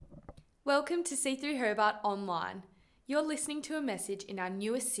Welcome to See Through Hobart Online. You're listening to a message in our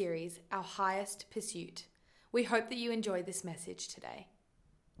newest series, Our Highest Pursuit. We hope that you enjoy this message today.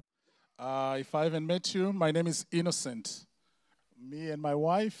 If I haven't met you, my name is Innocent. Me and my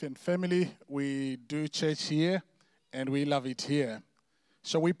wife and family, we do church here and we love it here.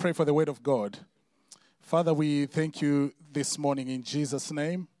 Shall we pray for the word of God? Father, we thank you this morning in Jesus'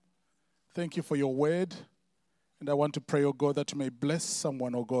 name. Thank you for your word. And I want to pray, oh God, that you may bless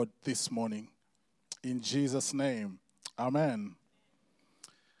someone, oh God, this morning. In Jesus' name, amen.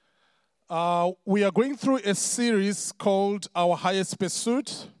 We are going through a series called Our Highest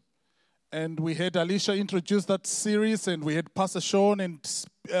Pursuit. And we had Alicia introduce that series, and we had Pastor Sean and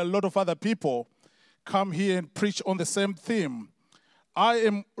a lot of other people come here and preach on the same theme. I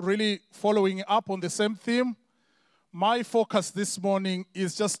am really following up on the same theme. My focus this morning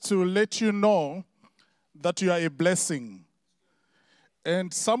is just to let you know that you are a blessing.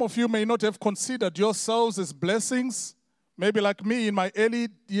 And some of you may not have considered yourselves as blessings. Maybe like me in my early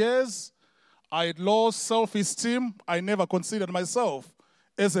years, I had lost self-esteem. I never considered myself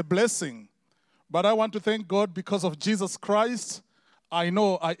as a blessing. But I want to thank God because of Jesus Christ. I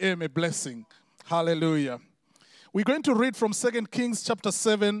know I am a blessing. Hallelujah. We're going to read from 2 Kings chapter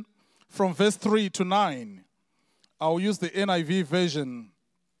 7 from verse 3 to 9. I'll use the NIV version.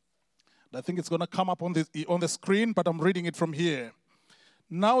 I think it's going to come up on the screen, but I'm reading it from here.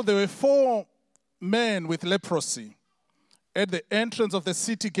 Now there were 4 men with leprosy at the entrance of the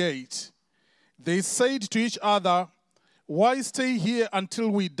city gate. They said to each other, "Why stay here until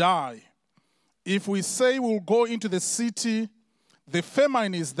we die? If we say we'll go into the city, the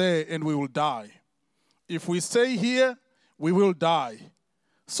famine is there and we will die. If we stay here, we will die.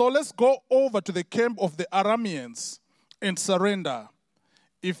 So let's go over to the camp of the Arameans and surrender.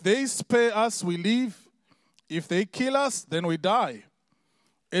 If they spare us, we live. If they kill us, then we die."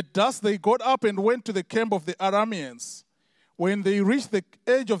 At dusk they got up and went to the camp of the Arameans. When they reached the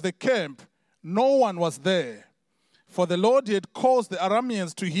edge of the camp, no one was there. For the Lord had caused the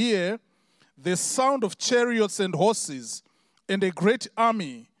Arameans to hear the sound of chariots and horses and a great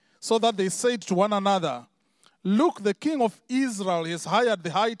army, so that they said to one another, "Look, the king of Israel has hired the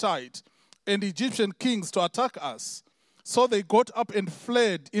Hittite and Egyptian kings to attack us." So they got up and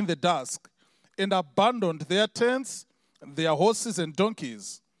fled in the dusk and abandoned their tents, their horses and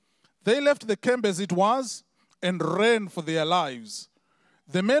donkeys. They left the camp as it was and ran for their lives.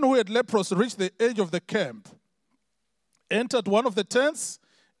 The men who had leprosy reached the edge of the camp, entered one of the tents,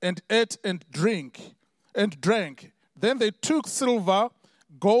 and ate and drank. Then they took silver,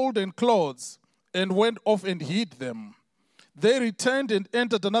 gold, and clothes and went off and hid them. They returned and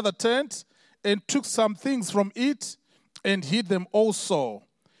entered another tent and took some things from it and hid them also.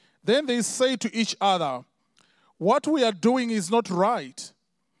 Then they say to each other, "What we are doing is not right.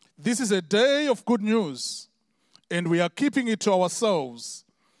 This is a day of good news, and we are keeping it to ourselves.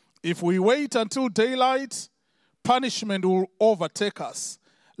 If we wait until daylight, punishment will overtake us.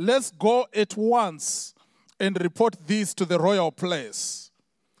 Let's go at once and report this to the royal place."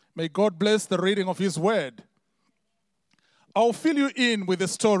 May God bless the reading of His word. I'll fill you in with the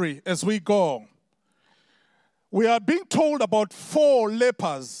story as we go. We are being told about 4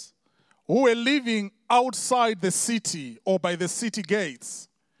 lepers who were living outside the city or by the city gates.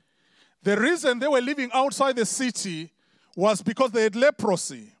 The reason they were living outside the city was because they had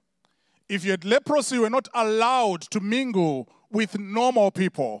leprosy. If you had leprosy, you were not allowed to mingle with normal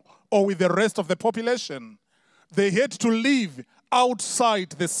people or with the rest of the population. They had to live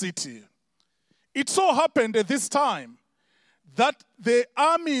outside the city. It so happened at this time that the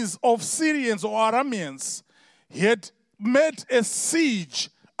armies of Syrians or Arameans had made a siege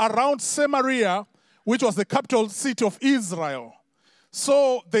around Samaria, which was the capital city of Israel.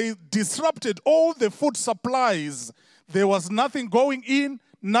 So they disrupted all the food supplies. There was nothing going in,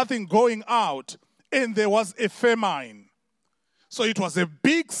 nothing going out, and there was a famine. So it was a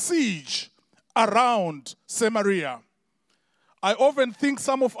big siege around Samaria. I often think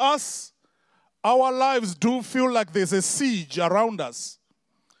some of us, our lives do feel like there's a siege around us.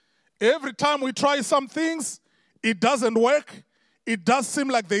 Every time we try some things, it doesn't work. It does seem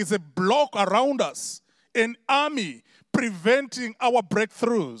like there's a block around us, an army preventing our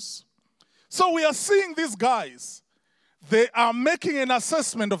breakthroughs. So we are seeing these guys. They are making an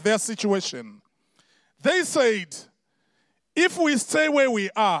assessment of their situation. They said, if we stay where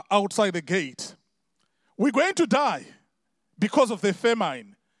we are outside the gate, we're going to die because of the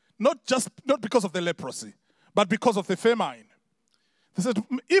famine. Not because of the leprosy, but because of the famine. They said,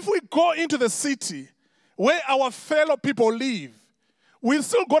 if we go into the city where our fellow people live, we're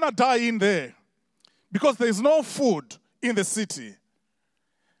still going to die in there because there's no food in the city.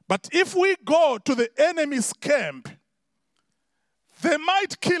 But if we go to the enemy's camp, they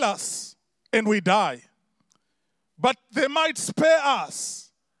might kill us and we die. But they might spare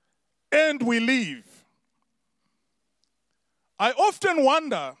us and we live. I often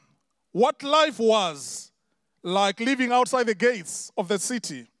wonder what life was like living outside the gates of the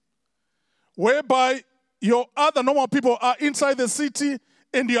city, whereby your other normal people are inside the city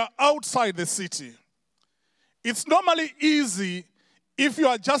and you are outside the city. It's normally easy if you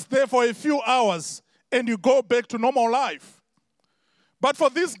are just there for a few hours and you go back to normal life. But for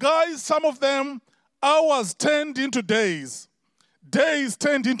these guys, some of them, hours turned into days. Days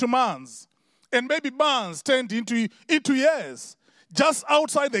turned into months. And maybe months turned into years. Just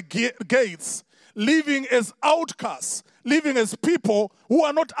outside the gates, living as outcasts, living as people who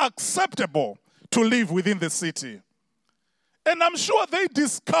are not acceptable to live within the city. And I'm sure they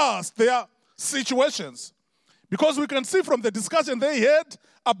discussed their situations. Because we can see from the discussion they had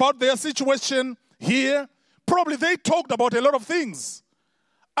about their situation here, probably they talked about a lot of things.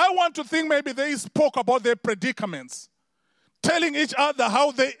 I want to think maybe they spoke about their predicaments, telling each other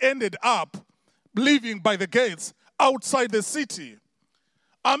how they ended up living by the gates outside the city.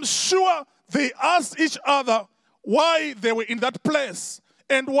 I'm sure they asked each other why they were in that place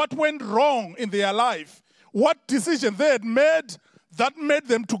and what went wrong in their life, what decision they had made that made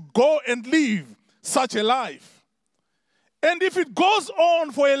them to go and live such a life. And if it goes on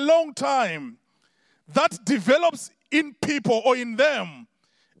for a long time, that develops in people or in them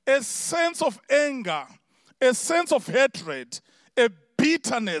a sense of anger, a sense of hatred, a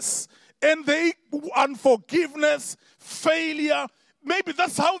bitterness, and unforgiveness, failure. Maybe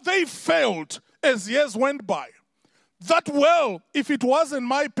that's how they felt as years went by. That, well, if it wasn't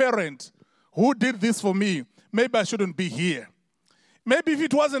my parent who did this for me, maybe I shouldn't be here. Maybe if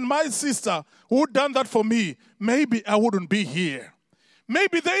it wasn't my sister who done that for me, maybe I wouldn't be here.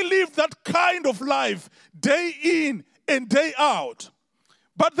 Maybe they lived that kind of life day in and day out.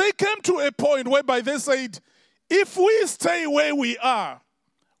 But they came to a point whereby they said, if we stay where we are,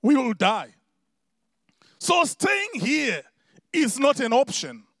 we will die. So staying here is not an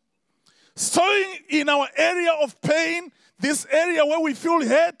option. Staying in our area of pain, this area where we feel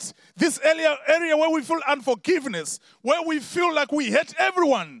hate, this area where we feel unforgiveness, where we feel like we hate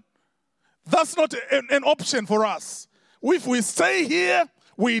everyone, that's not an option for us. If we stay here,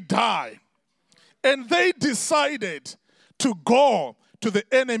 we die. And they decided to go to the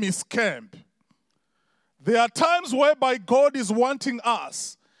enemy's camp. There are times whereby God is wanting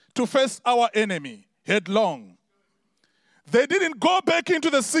us to face our enemy headlong. They didn't go back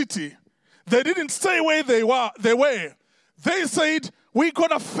into the city. They didn't stay where they were. They said, we're going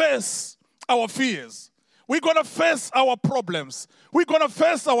to face our fears. We're going to face our problems. We're going to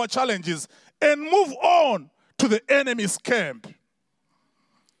face our challenges and move on to the enemy's camp.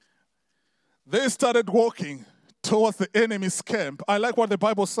 They started walking towards the enemy's camp. I like what the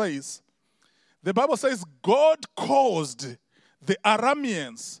Bible says. The Bible says God caused the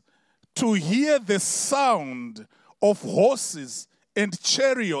Arameans to hear the sound of horses and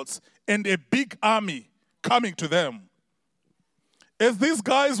chariots and a big army coming to them. As these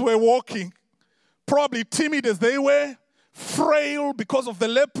guys were walking, probably timid as they were, frail because of the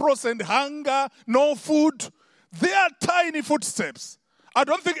lepers and hunger, no food, their tiny footsteps. I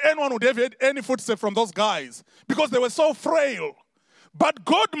don't think anyone would have had any footsteps from those guys because they were so frail. But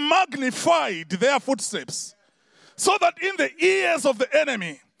God magnified their footsteps so that in the ears of the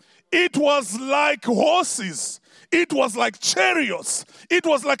enemy, it was like horses. It was like chariots. It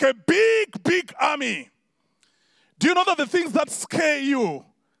was like a big, big army. Do you know that the things that scare you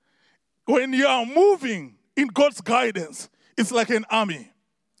when you are moving in God's guidance, it's like an army.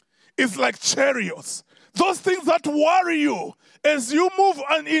 It's like chariots. Those things that worry you as you move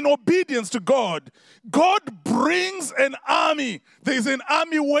in obedience to God, God brings an army. There is an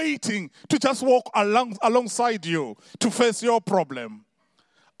army waiting to just walk alongside you to face your problem.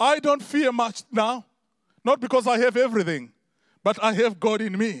 I don't fear much now, not because I have everything, but I have God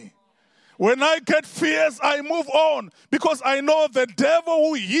in me. When I get fears, I move on because I know the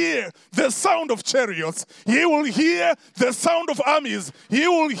devil will hear the sound of chariots. He will hear the sound of armies. He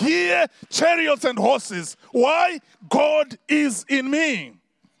will hear chariots and horses. Why? God is in me.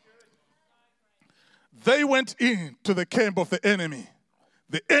 They went into the camp of the enemy.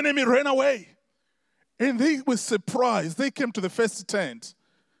 The enemy ran away. And they were surprised. They came to the first tent.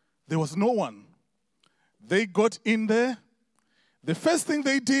 There was no one. They got in there. The first thing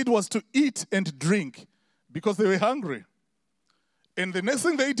they did was to eat and drink because they were hungry. And the next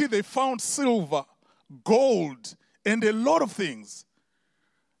thing they did, they found silver, gold, and a lot of things.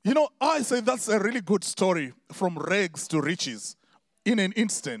 You know, I say that's a really good story from rags to riches. in an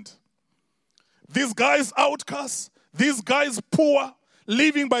instant. These guys outcasts, these guys poor,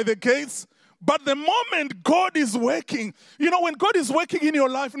 living by the gates. But the moment God is working, when God is working in your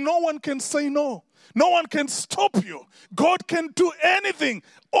life, no one can say no. No one can stop you. God can do anything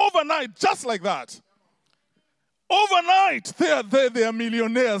overnight, just like that. Overnight, they are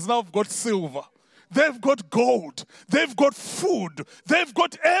millionaires. Now they've got silver. They've got gold. They've got food. They've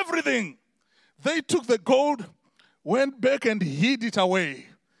got everything. They took the gold, went back and hid it away.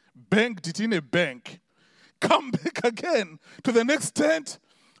 Banked it in a bank. Come back again to the next tent.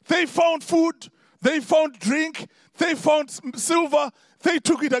 They found food. They found drink. They found silver. They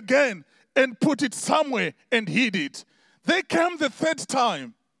took it again and put it somewhere and hid it. They came the third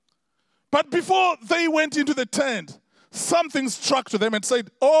time. But before they went into the tent, something struck to them and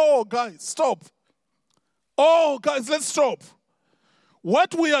said, "Oh, guys, stop. Oh, guys, let's stop.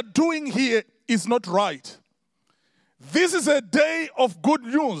 What we are doing here is not right. This is a day of good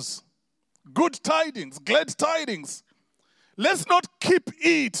news, good tidings, glad tidings. Let's not keep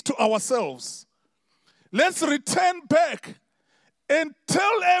it to ourselves. Let's return back and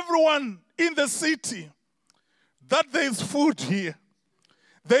tell everyone in the city that there is food here.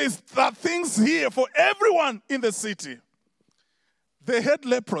 There are things here for everyone in the city." They had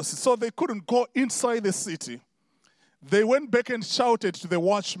leprosy, so they couldn't go inside the city. They went back and shouted to the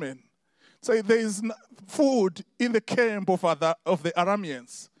watchmen, say, "There is food in the camp of the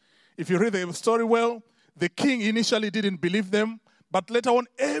Arameans." If you read the story well, the king initially didn't believe them, but later on,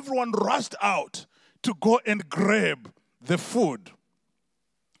 everyone rushed out to go and grab the food.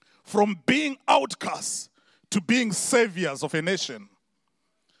 From being outcasts to being saviors of a nation.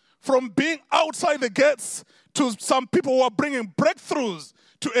 From being outside the gates to some people who are bringing breakthroughs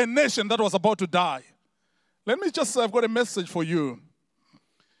to a nation that was about to die. I've got a message for you.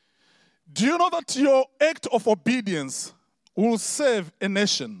 Do you know that your act of obedience will save a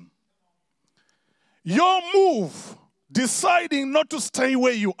nation? Your move, deciding not to stay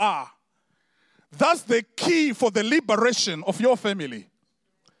where you are, that's the key for the liberation of your family.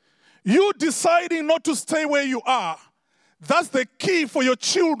 You deciding not to stay where you are, that's the key for your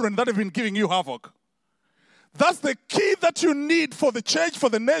children that have been giving you havoc. That's the key that you need for the church, for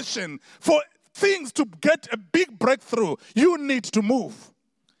the nation, for things to get a big breakthrough. You need to move.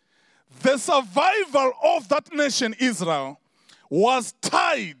 The survival of that nation, Israel, was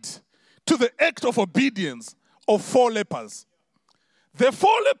tied to the act of obedience of 4 lepers. The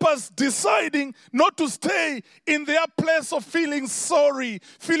 4 lepers deciding not to stay in their place of feeling sorry,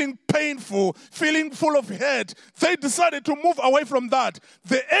 feeling painful, feeling full of hate. They decided to move away from that.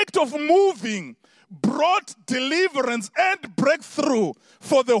 The act of moving brought deliverance and breakthrough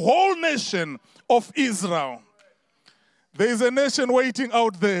for the whole nation of Israel. There is a nation waiting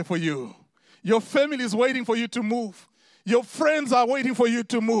out there for you. Your family is waiting for you to move. Your friends are waiting for you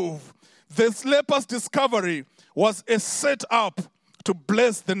to move. This leper's discovery was a setup to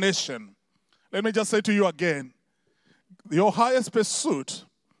bless the nation. Let me just say to you again, your highest pursuit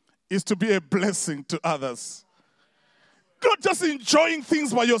is to be a blessing to others. Not just enjoying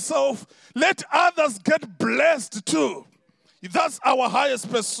things by yourself. Let others get blessed too. That's our highest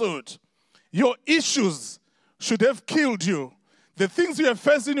pursuit. Your issues should have killed you. The things you have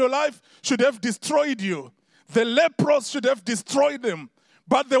faced in your life should have destroyed you. The lepers should have destroyed them.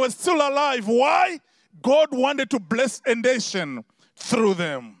 But they were still alive. Why? God wanted to bless a nation through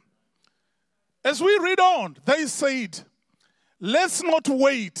them. As we read on, they said, let's not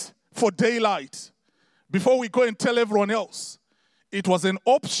wait for daylight before we go and tell everyone else. It was an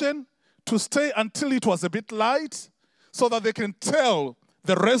option to stay until it was a bit light so that they can tell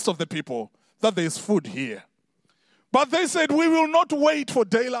the rest of the people that there is food here. But they said, we will not wait for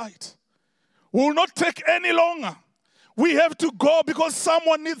daylight. We will not take any longer. We have to go because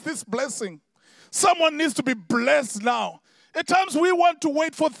someone needs this blessing. Someone needs to be blessed now. At times we want to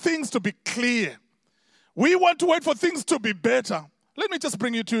wait for things to be clear. We want to wait for things to be better. Let me just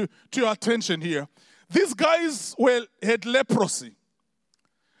bring you to your attention here. These guys had leprosy.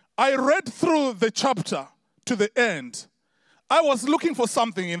 I read through the chapter to the end. I was looking for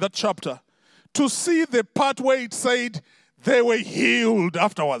something in that chapter to see the part where it said they were healed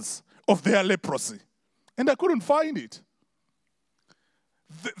afterwards of their leprosy. And I couldn't find it.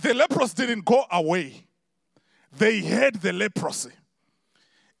 The leprosy didn't go away. They had the leprosy.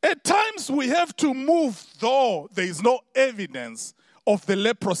 At times we have to move though there is no evidence of the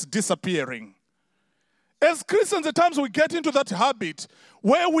leprosy disappearing. As Christians, at times we get into that habit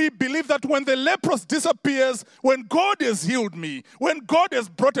where we believe that when the leprosy disappears, when God has healed me, when God has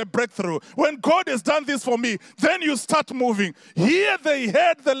brought a breakthrough, when God has done this for me, then you start moving. Here they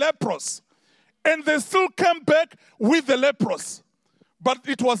had the leprosy, and they still came back with the leprosy. But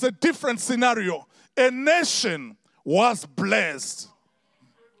it was a different scenario. A nation was blessed.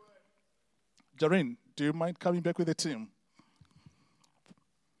 Jareen, do you mind coming back with the team?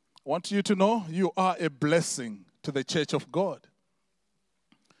 I want you to know you are a blessing to the church of God.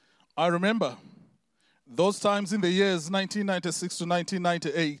 I remember those times in the years 1996 to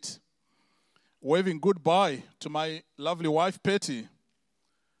 1998, waving goodbye to my lovely wife, Petty,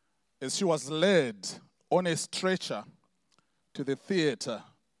 as she was led on a stretcher to the theater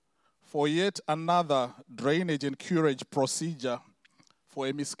for yet another drainage and curage procedure for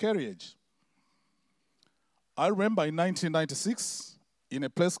a miscarriage. I remember in 1996, in a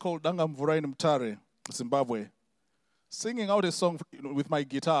place called Dangamvura in Mtare, Zimbabwe, singing out a song with my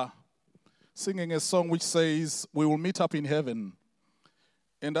guitar, singing a song which says, "We will meet up in heaven."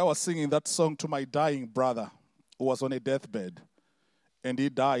 And I was singing that song to my dying brother who was on a deathbed. And he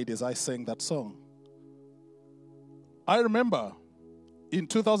died as I sang that song. I remember in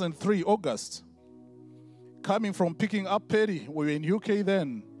 2003, August, coming from picking up Petty. We were in UK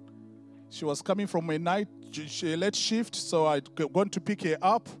then. She was coming from a late shift, so I'd gone to pick her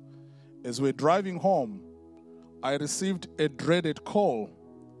up. As we're driving home, I received a dreaded call.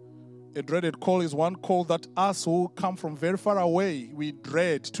 A dreaded call is one call that us who come from very far away, we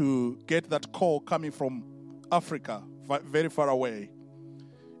dread to get that call coming from Africa, very far away.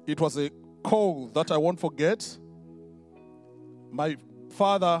 It was a call that I won't forget. My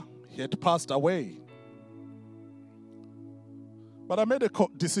father had passed away. But I made a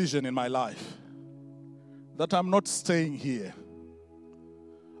decision in my life that I'm not staying here.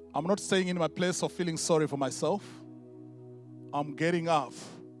 I'm not staying in my place of feeling sorry for myself. I'm getting up.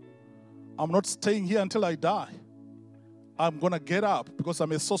 I'm not staying here until I die. I'm going to get up because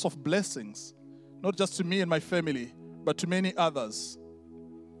I'm a source of blessings, not just to me and my family, but to many others.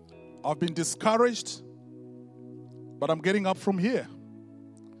 I've been discouraged, but I'm getting up from here.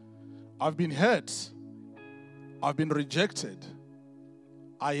 I've been hurt. I've been rejected.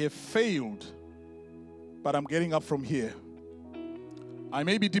 I have failed, but I'm getting up from here. I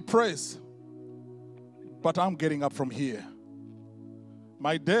may be depressed, but I'm getting up from here.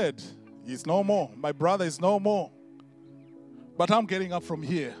 My dad is no more. My brother is no more. But I'm getting up from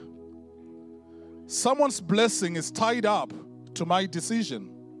here. Someone's blessing is tied up to my decision.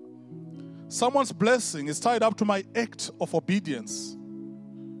 Someone's blessing is tied up to my act of obedience.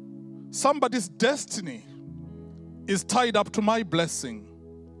 Somebody's destiny is tied up to my blessing.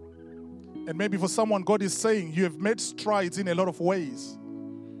 And maybe for someone, God is saying, you have made strides in a lot of ways.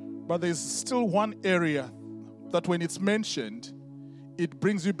 But there's still one area that when it's mentioned, it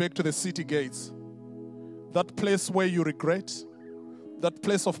brings you back to the city gates. That place where you regret, that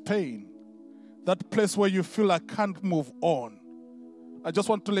place of pain, that place where you feel I can't move on. I just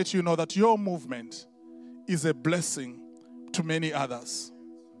want to let you know that your movement is a blessing to many others.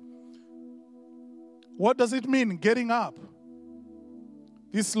 What does it mean, getting up?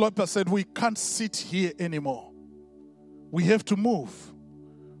 This Lord said, we can't sit here anymore. We have to move.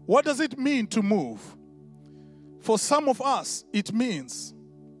 What does it mean to move? For some of us, it means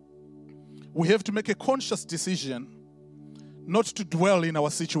we have to make a conscious decision not to dwell in our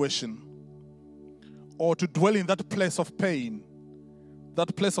situation or to dwell in that place of pain,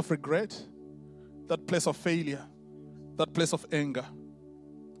 that place of regret, that place of failure, that place of anger.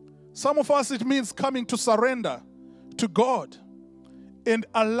 Some of us, it means coming to surrender to God and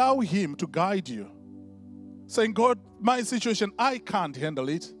allow Him to guide you. Saying, God, my situation, I can't handle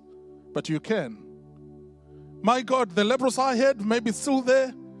it, but you can. My God, the leprosy I had may be still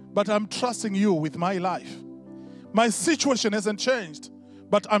there, but I'm trusting you with my life. My situation hasn't changed,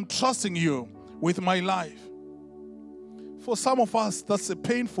 but I'm trusting you with my life. For some of us, that's a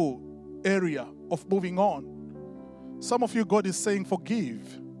painful area of moving on. Some of you, God is saying,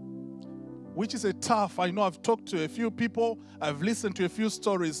 forgive, which is a tough. I know I've talked to a few people, I've listened to a few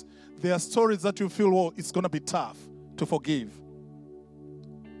stories. There are stories that you feel, oh, it's going to be tough to forgive.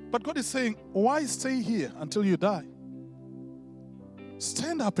 But God is saying, why stay here until you die?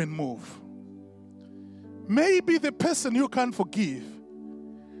 Stand up and move. Maybe the person you can't forgive,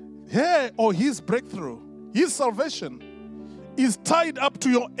 her or his breakthrough, his salvation, is tied up to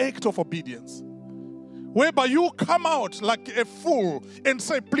your act of obedience. Whereby you come out like a fool and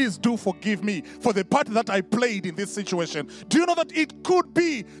say, please do forgive me for the part that I played in this situation. Do you know that it could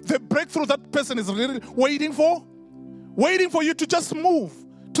be the breakthrough that person is really waiting for? Waiting for you to just move,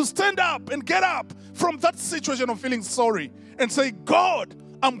 to stand up and get up from that situation of feeling sorry and say, God,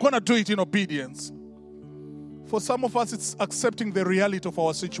 I'm going to do it in obedience. For some of us, it's accepting the reality of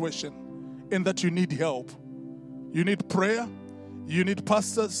our situation and that you need help. You need prayer, you need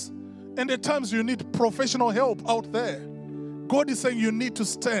pastors, and at times you need professional help out there. God is saying you need to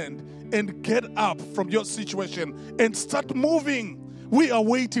stand and get up from your situation and start moving. We are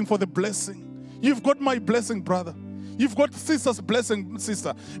waiting for the blessing. You've got my blessing, brother. You've got sister's blessing,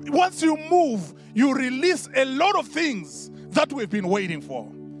 sister. Once you move, you release a lot of things that we've been waiting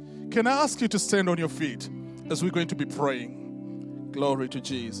for. Can I ask you to stand on your feet as we're going to be praying? Glory to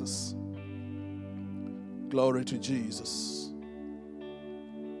Jesus. Glory to Jesus.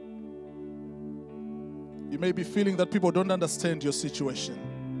 You may be feeling that people don't understand your situation.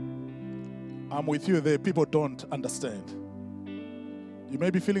 I'm with you there. People don't understand. You may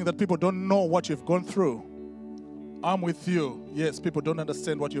be feeling that people don't know what you've gone through. I'm with you. Yes, people don't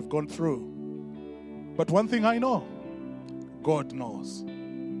understand what you've gone through. But one thing I know, God knows.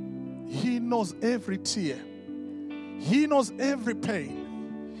 He knows every tear. He knows every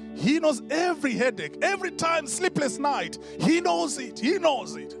pain. He knows every headache, every time, sleepless night. He knows it. He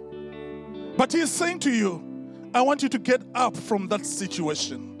knows it. But He's saying to you, I want you to get up from that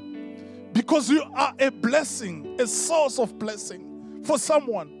situation. Because you are a blessing, a source of blessing for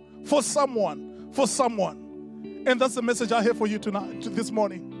someone, for someone, for someone. And that's the message I have for you tonight, this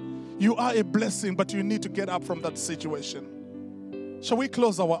morning. You are a blessing, but you need to get up from that situation. Shall we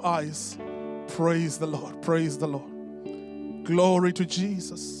close our eyes? Praise the Lord. Praise the Lord. Glory to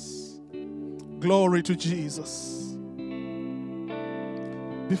Jesus. Glory to Jesus.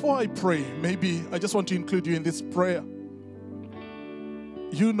 Before I pray, maybe I just want to include you in this prayer.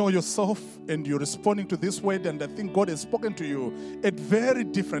 You know yourself and you're responding to this word, and I think God has spoken to you at very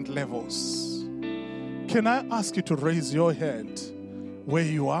different levels. Can I ask you to raise your hand where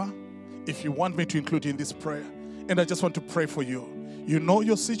you are if you want me to include you in this prayer? And I just want to pray for you. You know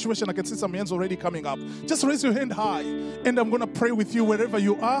your situation. I can see some hands already coming up. Just raise your hand high, and I'm going to pray with you wherever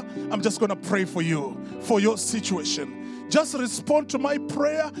you are. I'm just going to pray for you, for your situation. Just respond to my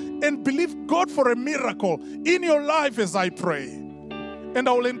prayer and believe God for a miracle in your life as I pray. And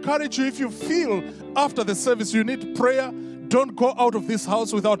I will encourage you, if you feel after the service you need prayer, don't go out of this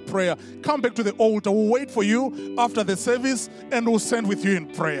house without prayer. Come back to the altar. We'll wait for you after the service and we'll stand with you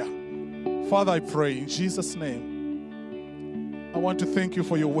in prayer. Father, I pray in Jesus' name. I want to thank you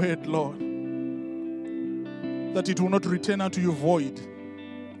for your word, Lord, that it will not return unto you void,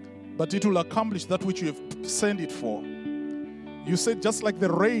 but it will accomplish that which you have sent it for. You said just like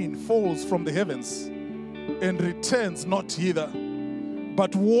the rain falls from the heavens and returns not hither,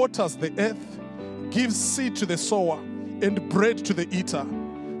 but waters the earth, gives seed to the sower and bread to the eater.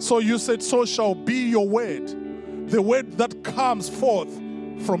 So you said, so shall be your word, the word that comes forth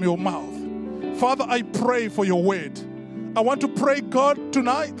from your mouth. Father, I pray for your word. I want to pray, God,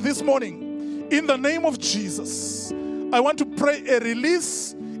 tonight, this morning, in the name of Jesus. I want to pray a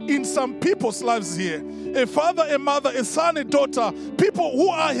release in some people's lives here. A father, a mother, a son, a daughter, people who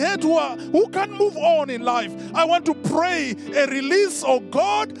are ahead, who can move on in life. I want to pray a release, oh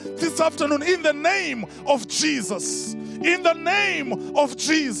God, this afternoon in the name of Jesus. In the name of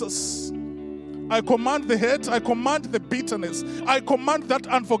Jesus. I command the hate, I command the bitterness, I command that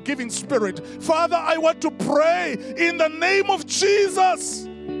unforgiving spirit. Father, I want to pray in the name of Jesus.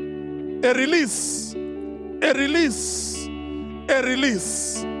 A release, a release, a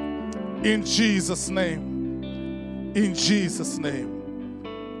release. In Jesus' name. In Jesus' name.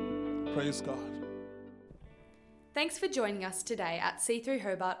 Praise God. Thanks for joining us today at See3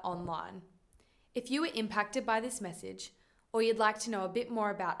 Hobart Online. If you were impacted by this message, or you'd like to know a bit more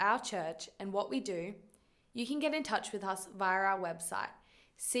about our church and what we do, you can get in touch with us via our website,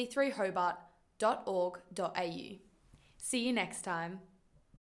 c3hobart.org.au. See you next time.